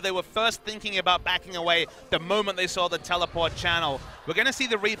members were low. They were first thinking about backing away the moment they saw the teleport channel. We're going to see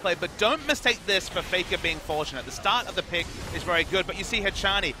the replay, but don't mistake this for Faker being fortunate. The start of the pick is very good, but you see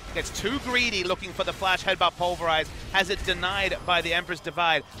Hachani gets too greedy looking for the flash headbutt pulverize, has it denied by the Emperor's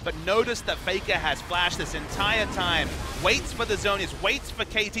Divide. But notice that Faker has flashed this entire time, waits for the Zonias, waits for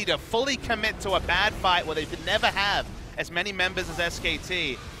KT to fully commit to a bad fight where they could never have as many members as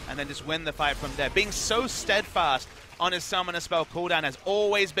SKT, and then just win the fight from there. Being so steadfast on his summoner spell cooldown has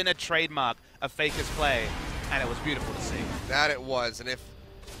always been a trademark of Faker's play, and it was beautiful to see. That it was, and if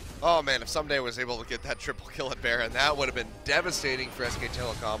Someday was able to get that triple kill at Baron, that would have been devastating for SK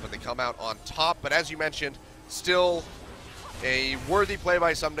Telecom, but they come out on top. But as you mentioned, still a worthy play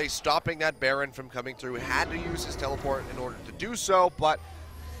by Someday, stopping that Baron from coming through. Had to use his teleport in order to do so, but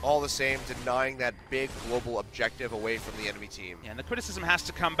all the same, denying that big global objective away from the enemy team. Yeah, and the criticism has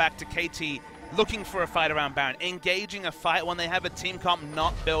to come back to KT looking for a fight around Baron, engaging a fight when they have a team comp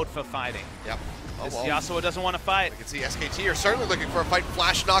not built for fighting. Yep. Yasuo doesn't want to fight. I can see SKT are certainly looking for a fight.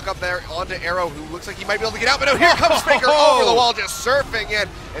 Flash knock up there onto Arrow, who looks like he might be able to get out, but no, here comes Faker over the wall, just surfing in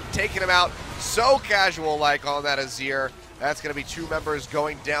and taking him out so casual-like on that Azir. That's going to be 2 members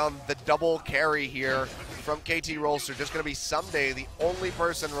going down the double carry here from KT Rolster. Just going to be Someday, the only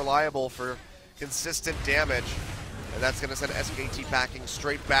person reliable for consistent damage. And that's going to send SKT backing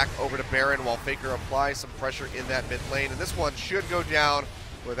straight back over to Baron while Faker applies some pressure in that mid lane. And this one should go down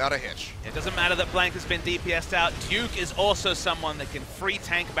without a hitch. It doesn't matter that Blank has been DPS'd out. Duke is also someone that can free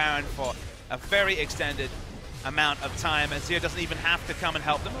tank Baron for a very extended amount of time. Azir doesn't even have to come and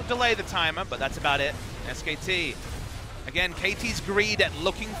help them. We'll delay the timer, but that's about it. SKT. Again, KT's greed at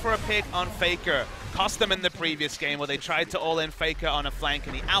looking for a pick on Faker cost them in the previous game where they tried to all-in Faker on a flank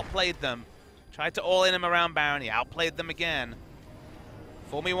and he outplayed them. Tried to all-in him around Baron, he outplayed them again.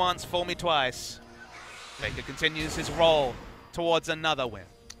 Fool me once, fool me twice. Faker continues his roll towards another win.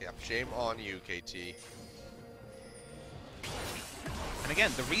 Yeah, shame on you, KT. And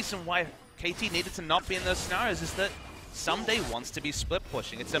again, the reason why KT needed to not be in those scenarios is that Someday wants to be split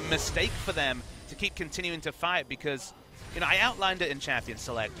pushing. It's a mistake for them to keep continuing to fight because, you know, I outlined it in Champion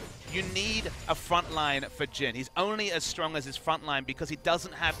Select. You need a front line for Jhin. He's only as strong as his front line because he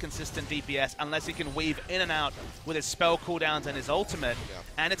doesn't have consistent DPS unless he can weave in and out with his spell cooldowns and his ultimate. Yeah.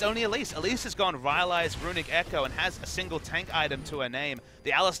 And it's only Elise. Elise has gone Rylai's Runic Echo and has a single tank item to her name.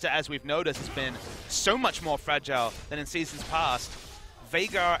 The Alistar, as we've noticed, has been so much more fragile than in seasons past.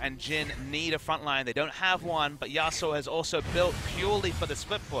 Veigar and Jhin need a front line. They don't have one, but Yasuo has also built purely for the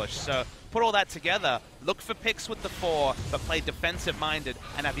split push. So put all that together, look for picks with the 4, but play defensive-minded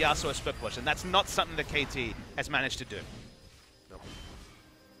and have Yasuo split push. And that's not something that KT has managed to do. Nope.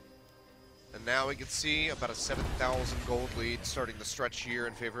 And now we can see about a 7,000 gold lead starting the stretch here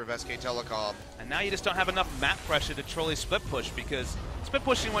in favor of SK Telecom. And now you just don't have enough map pressure to truly split push, because split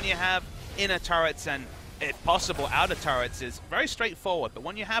pushing when you have inner turrets and if possible outer turrets is very straightforward, but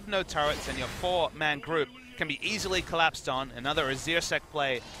when you have no turrets and your 4-man group can be easily collapsed on, another Azirsec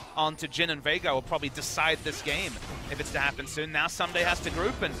play onto Jhin and Veigar will probably decide this game if it's to happen soon. Now Someday has to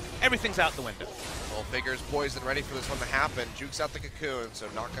group and everything's out the window. Well, Veigar's poised and ready for this one to happen. Juke's out the cocoon, so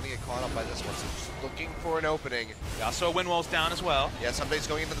not going to get caught up by this one. So just looking for an opening. Yasuo wind wall's down as well. Yeah, Someday's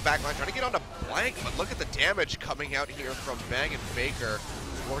going into the back line, trying to get onto Blank, but look at the damage coming out here from Bang and Faker.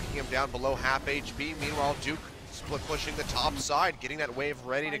 Working him down below half HP. Meanwhile, Duke split pushing the top side, getting that wave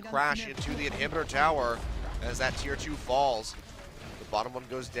ready to crash into the inhibitor tower as that tier 2 falls. The bottom one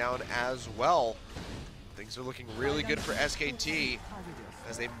goes down as well. Things are looking really good for SKT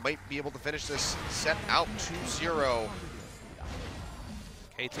as they might be able to finish this set out 2-0.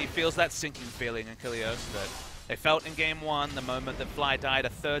 KT feels that sinking feeling in Kilios that they felt in game 1 the moment that Fly died a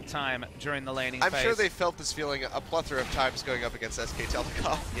 3rd time during the laning phase. I'm sure they felt this feeling a plethora of times going up against SK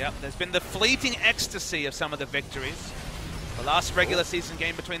Telecom. Yep, there's been the fleeting ecstasy of some of the victories. The last regular season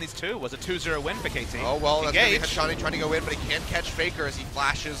game between these two was a 2-0 win for KT. Oh, well, that's going to be Hachani trying to go in, but he can't catch Faker as he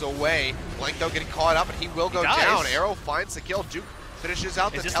flashes away. Blank, though, getting caught up, and he will go down. Arrow finds the kill. Duke finishes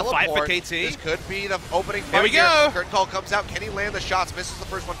out the teleport. The fight for KT? This could be the opening fight. Here we go. Curtain call comes out. Can he land the shots? Misses the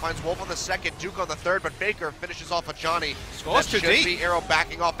first one, finds Wolf on the second, Duke on the third, but Faker finishes off Hachani. Scores too deep. Be Arrow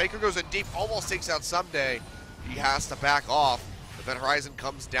backing off. Faker goes in deep, almost takes out Someday. He has to back off. Event Horizon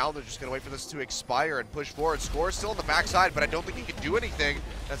comes down. They're just going to wait for this to expire and push forward. Score still on the backside, but I don't think he can do anything.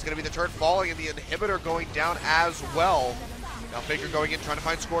 That's going to be the turret falling and the inhibitor going down as well. Now Faker going in, trying to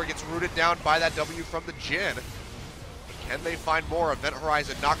find Score, gets rooted down by that W from the Jhin. Can they find more? Event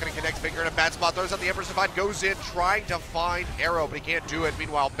Horizon not going to connect. Faker in a bad spot. Throws out the Emperor's Divine. Goes in trying to find Arrow, but he can't do it.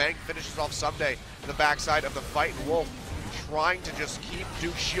 Meanwhile, Bank finishes off Someday in the backside of the fight. And Wolf trying to just keep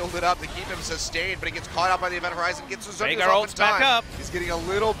Duke shielded up to keep him sustained, but he gets caught out by the Event Horizon. Gets his off in time. Back up. He's getting a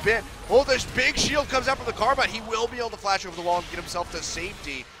little bit. Oh, this big shield comes out from the Carbine. He will be able to flash over the wall and get himself to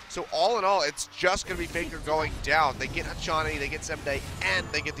safety. So all in all, it's just going to be Faker going down. They get Hachani, they get Someday, and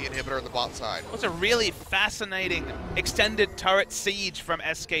they get the inhibitor on the bot side. It was a really fascinating extended turret siege from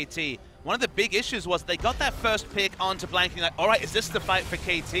SKT. One of the big issues was they got that first pick onto Blanking, like, all right, is this the fight for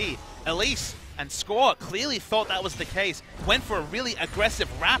KT? Elise and Score clearly thought that was the case. Went for a really aggressive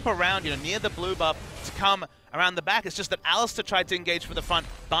wrap around, you know, near the blue buff to come around the back. It's just that Alistar tried to engage for the front,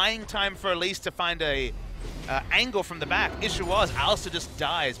 buying time for Elise to find a angle from the back. Issue was, Alistar just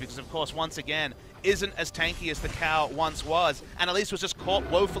dies because, of course, once again, isn't as tanky as the cow once was. And Elise was just caught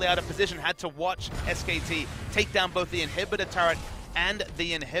woefully out of position, had to watch SKT take down both the inhibitor turret and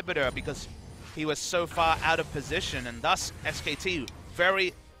the inhibitor because he was so far out of position. And thus, SKT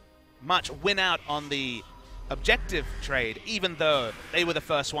very much win out on the objective trade, even though they were the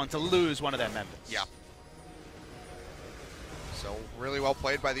first one to lose one of their members. Yeah. So really well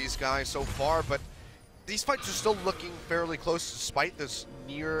played by these guys so far, but these fights are still looking fairly close despite this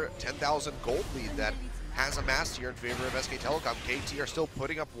near 10,000 gold lead that has amassed here in favor of SK Telecom. KT are still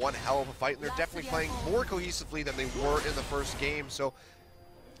putting up one hell of a fight, and they're definitely playing more cohesively than they were in the first game. So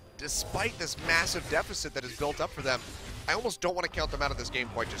despite this massive deficit that is built up for them, I almost don't want to count them out of this game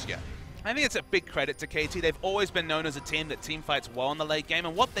quite just yet. I think it's a big credit to KT. They've always been known as a team that team fights well in the late game,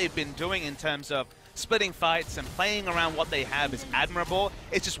 and what they've been doing in terms of splitting fights and playing around what they have is admirable.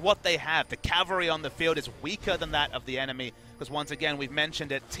 It's just what they have. The cavalry on the field is weaker than that of the enemy, because once again, we've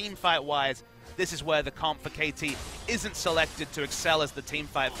mentioned it, team fight-wise, this is where the comp for KT isn't selected to excel as the team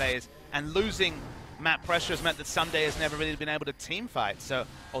fight phase, and losing map pressure has meant that Someday has never really been able to team fight. So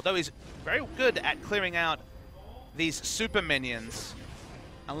although he's very good at clearing out these super minions,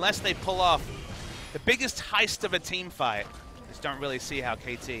 unless they pull off the biggest heist of a team fight, I just don't really see how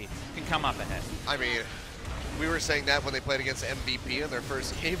KT can come up ahead. I mean, we were saying that when they played against MVP in their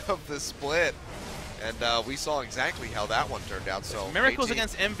first game of the split. And we saw exactly how that one turned out. So there's miracles KT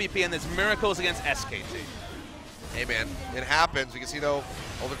against MVP and there's miracles against SKT. Hey man, it happens. We can see though,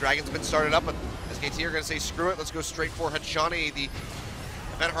 Elder Dragon's been started up, but SKT are going to say screw it, let's go straight for Hachani. The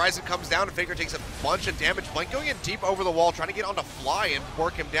Event Horizon comes down and Faker takes a bunch of damage. Blank going in deep over the wall, trying to get onto Fly and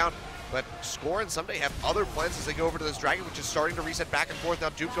work him down. But Score and Someday have other plans as they go over to this Dragon, which is starting to reset back and forth. Now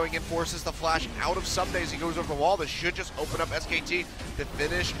Duke going in, forces the flash out of Someday as he goes over the wall. This should just open up SKT to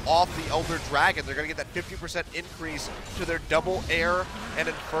finish off the Elder Dragon. They're going to get that 50% increase to their double air and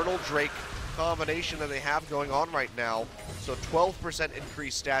Infernal Drake combination that they have going on right now. So 12%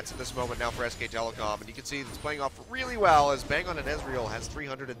 increased stats at this moment now for SK Telecom. And you can see it's playing off really well as Bang on and Ezreal has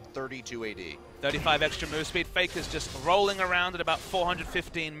 332 AD. 35 extra move speed. Faker's just rolling around at about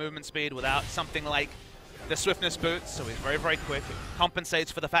 415 movement speed without something like the swiftness boots, so he's very, very quick. It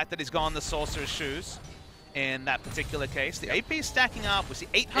compensates for the fact that he's gone the Sorcerer's Shoes in that particular case. The AP is stacking up. We see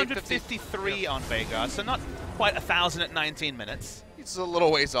 853 on Veigar, so not quite 1,000 at 19 minutes. He's a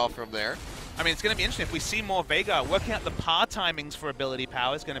little ways off from there. I mean, it's going to be interesting if we see more Veigar. Working out the par timings for ability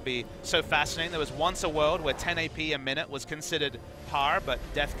power is going to be so fascinating. There was once a world where 10 AP a minute was considered par, but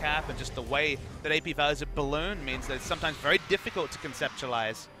death cap and just the way that AP values have ballooned means that it's sometimes very difficult to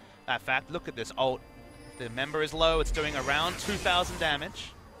conceptualize that fact. Look at this ult. The member is low. It's doing around 2,000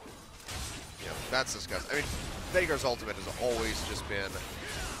 damage. Yeah, that's disgusting. I mean, Veigar's ultimate has always just been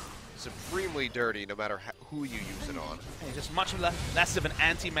supremely dirty no matter who you use it on. He's just much less of an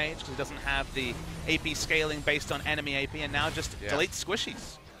anti-mage because he doesn't have the AP scaling based on enemy AP, and now just deletes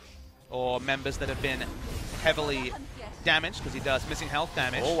squishies or members that have been heavily damaged because he does missing health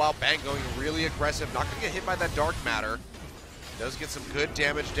damage. Oh wow, Bang going really aggressive, not going to get hit by that Dark Matter. Does get some good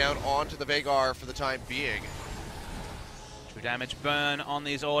damage down onto the Veigar for the time being. 2 damage burn on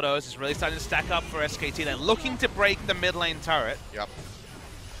these autos is really starting to stack up for SKT. They're looking to break the mid lane turret. Yep.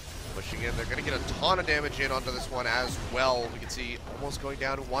 Pushing in, they're going to get a ton of damage in onto this one as well. We can see almost going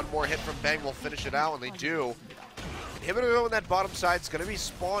down. One more hit from Bang will finish it out, and they do. Inhibitor on that bottom side is going to be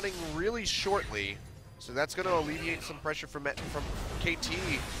spawning really shortly, so that's going to alleviate some pressure from KT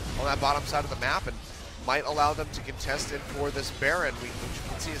on that bottom side of the map, and might allow them to contest it for this Baron, which you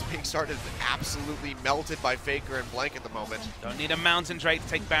can see is being started absolutely melted by Faker and Blank at the moment. Don't need a Mountain Drake to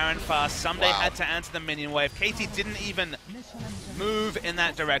take Baron fast. Someday had to answer the minion wave. KT didn't even move in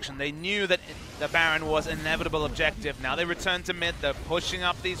that direction. They knew that the Baron was an inevitable objective. Now they return to mid. They're pushing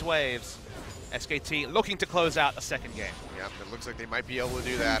up these waves. SKT looking to close out a second game. Yep, it looks like they might be able to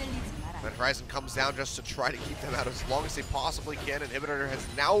do that. But Horizon comes down just to try to keep them out as long as they possibly can. Inhibitor has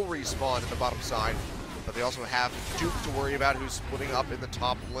now respawned at the bottom side, but they also have Duke to worry about, who's splitting up in the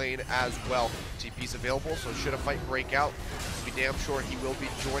top lane as well. TP's available, so should a fight break out, be damn sure he will be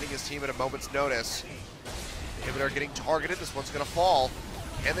joining his team at a moment's notice. Inhibitor getting targeted, this one's gonna fall.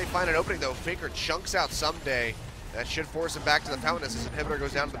 Can they find an opening though? Faker chunks out Someday. That should force him back to the fountain as this Inhibitor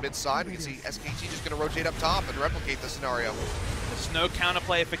goes down to the mid side. We can see SKT just gonna rotate up top and replicate the scenario. There's no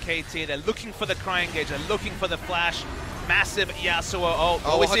counterplay for KT. They're looking for the Crying Gauge. They're looking for the flash. Massive Yasuo ult.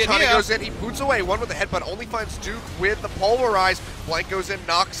 Oh, Hachani goes in. He boots away. One with the headbutt. Only finds Duke with the Pulverize. Blank goes in,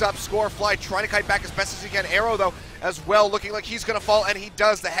 knocks up Score. Fly trying to kite back as best as he can. Arrow, though, as well, looking like he's going to fall, and he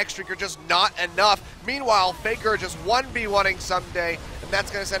does. The Hexstreaker just not enough. Meanwhile, Faker just 1v1ing Someday, and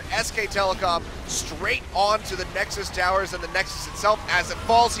that's going to send SK Telecom straight on to the Nexus Towers and the Nexus itself as it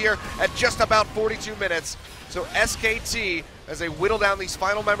falls here at just about 42 minutes. So SKT, as they whittle down these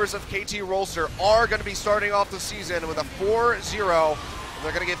final members of KT Rolster, are going to be starting off the season with a 4-0.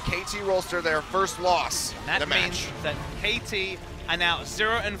 They're going to give KT Rolster their first loss in the match. That means that KT are now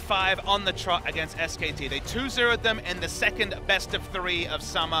 0-5 on the trot against SKT. They 2-0'd them in the second best of 3 of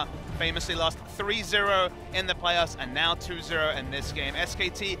summer. Famously lost 3-0 in the playoffs, and now 2-0 in this game.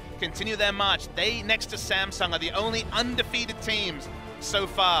 SKT continue their march. They, next to Samsung, are the only undefeated teams so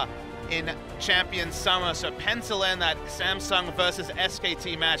far in Champion Summer, so pencil in that Samsung versus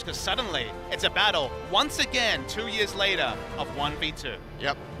SKT match, because suddenly it's a battle, once again, 2 years later, of 1v2.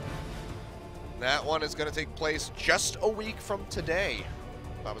 Yep. That one is going to take place just a week from today.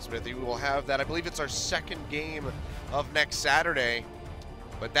 Baba Smithy, we will have that. I believe it's our second game of next Saturday,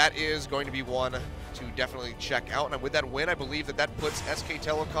 but that is going to be one to definitely check out. And with that win, I believe that that puts SK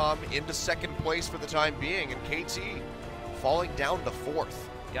Telecom into second place for the time being, and KT falling down to 4th.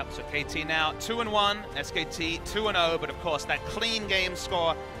 Yep, so KT now 2-1, SKT 2-0, but of course that clean game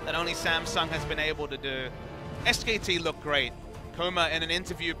score that only Samsung has been able to do. SKT look great Kuma, in an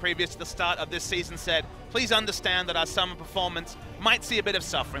interview previous to the start of this season, said, "Please understand that our summer performance might see a bit of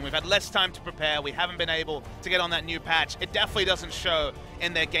suffering. We've had less time to prepare. We haven't been able to get on that new patch. It definitely doesn't show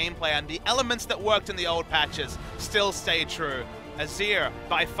in their gameplay, and the elements that worked in the old patches still stay true." Azir,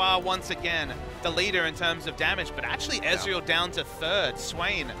 by far, once again, the leader in terms of damage, but actually Ezreal down to third.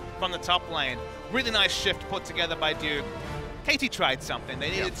 Swain from the top lane. Really nice shift put together by Duke. KT tried something.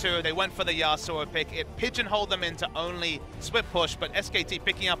 They needed to. They went for the Yasuo pick. It pigeonholed them into only split push, but SKT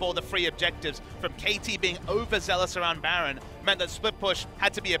picking up all the free objectives from KT being overzealous around Baron meant that split push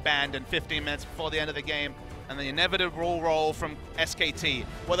had to be abandoned 15 minutes before the end of the game. And the inevitable roll from SKT,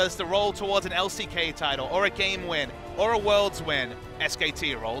 whether it's the roll towards an LCK title or a game win or a Worlds win,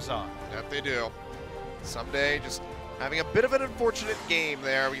 SKT rolls on. That they do. Someday, just having a bit of an unfortunate game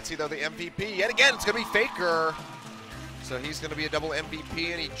there. We can see, though, the MVP. Yet again, it's going to be Faker. So he's going to be a double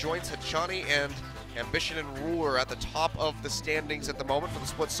MVP, and he joins Hachani and Ambition and Ruler at the top of the standings at the moment for the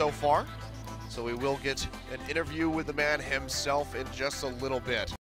split so far. So we will get an interview with the man himself in just a little bit.